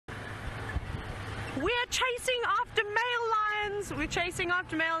We're chasing after male lions. We're chasing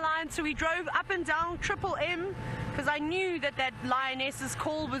after male lions. So we drove up and down Triple M because I knew that that lioness's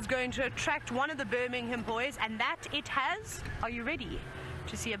call was going to attract one of the Birmingham boys, and that it has. Are you ready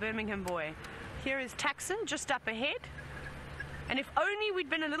to see a Birmingham boy? Here is Taxon just up ahead. And if only we'd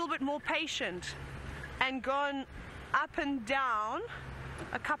been a little bit more patient and gone up and down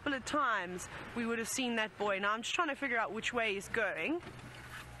a couple of times, we would have seen that boy. Now I'm just trying to figure out which way he's going.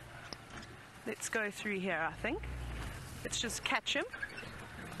 Let's go through here, I think. Let's just catch him.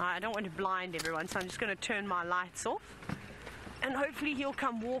 I don't want to blind everyone, so I'm just going to turn my lights off. And hopefully he'll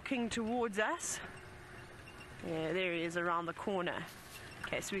come walking towards us. Yeah, there he is around the corner.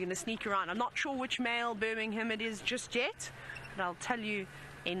 Okay, so we're going to sneak around. I'm not sure which male Birmingham it is just yet, but I'll tell you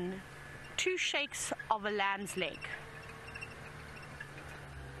in 2 shakes of a lamb's leg.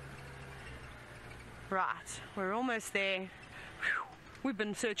 Right, we're almost there. Whew. We've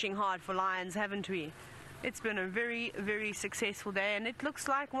been searching hard for lions, haven't we? It's been a very, very successful day, and it looks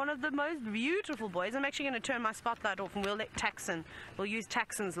like one of the most beautiful boys. I'm actually going to turn my spotlight off, and we'll use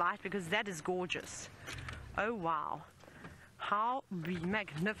Taxon's light, because that is gorgeous. Oh wow, how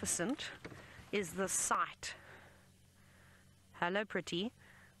magnificent is the sight. Hello, pretty.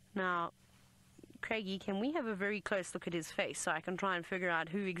 Now, Craigie, can we have a very close look at his face so I can try and figure out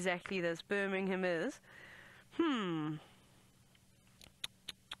who exactly this Birmingham is?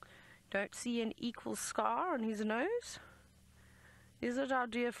 Don't see an equal scar on his nose. Is it our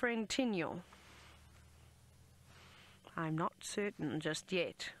dear friend Tino? I'm not certain just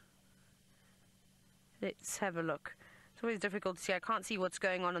yet. Let's have a look. It's always difficult to see. I can't see what's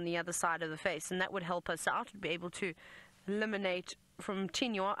going on the other side of the face, and that would help us out to be able to eliminate from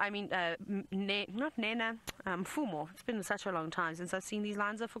Tino, not Nena, Fumo. It's been such a long time since I've seen these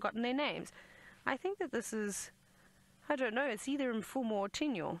lions, I've forgotten their names. I think that this is, I don't know, it's either Mfumo or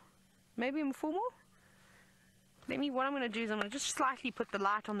Tino. Maybe Mfumo? What I'm going to do is I'm going to just slightly put the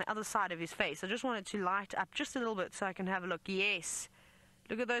light on the other side of his face. I just want it to light up just a little bit so I can have a look. Yes.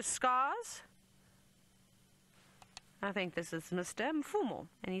 Look at those scars. I think this is Mr. Mfumo.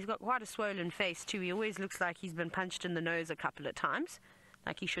 And he's got quite a swollen face too. He always looks like he's been punched in the nose a couple of times.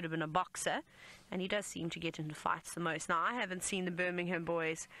 Like he should have been a boxer. And he does seem to get into fights the most. Now, I haven't seen the Birmingham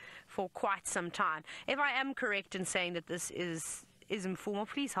boys for quite some time. If I am correct in saying that this is Mfumo,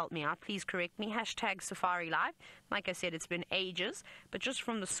 please help me out. Please correct me. # Safari Live. Like I said, it's been ages. But just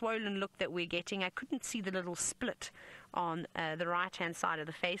from the swollen look that we're getting, I couldn't see the little split on the right-hand side of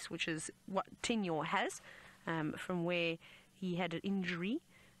the face, which is what Tino has, from where he had an injury.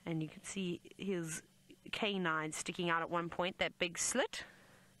 And you can see his canine sticking out at one point, that big slit.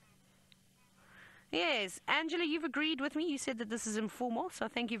 Yes, Angela, you've agreed with me. You said that this is Mfumo, so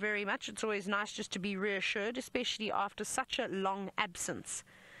thank you very much. It's always nice just to be reassured, especially after such a long absence.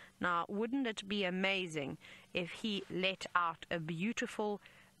 Now, wouldn't it be amazing if he let out a beautiful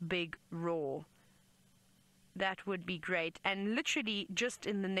big roar? That would be great, and literally just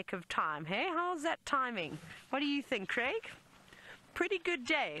in the nick of time. Hey, how's that timing? What do you think, Craig? Pretty good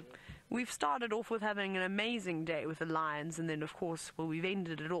day. We've started off with having an amazing day with the lions, and then, of course, well, we've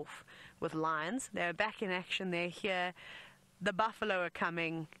ended it off with lions. They're back in action. They're here. The buffalo are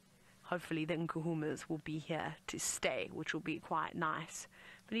coming. Hopefully the Nkuhumas will be here to stay, which will be quite nice.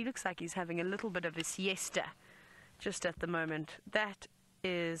 But he looks like he's having a little bit of a siesta just at the moment. That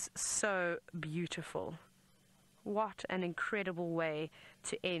is so beautiful. What an incredible way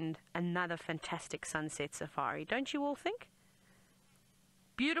to end another fantastic sunset safari. Don't you all think?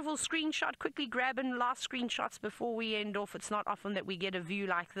 Beautiful screenshot. Quickly grabbing last screenshots before we end off. It's not often that we get a view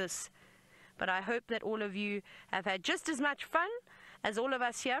like this, but I hope that all of you have had just as much fun as all of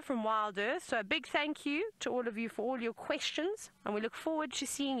us here from Wild Earth. So a big thank you to all of you for all your questions, and we look forward to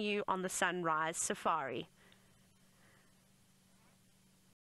seeing you on the Sunrise Safari.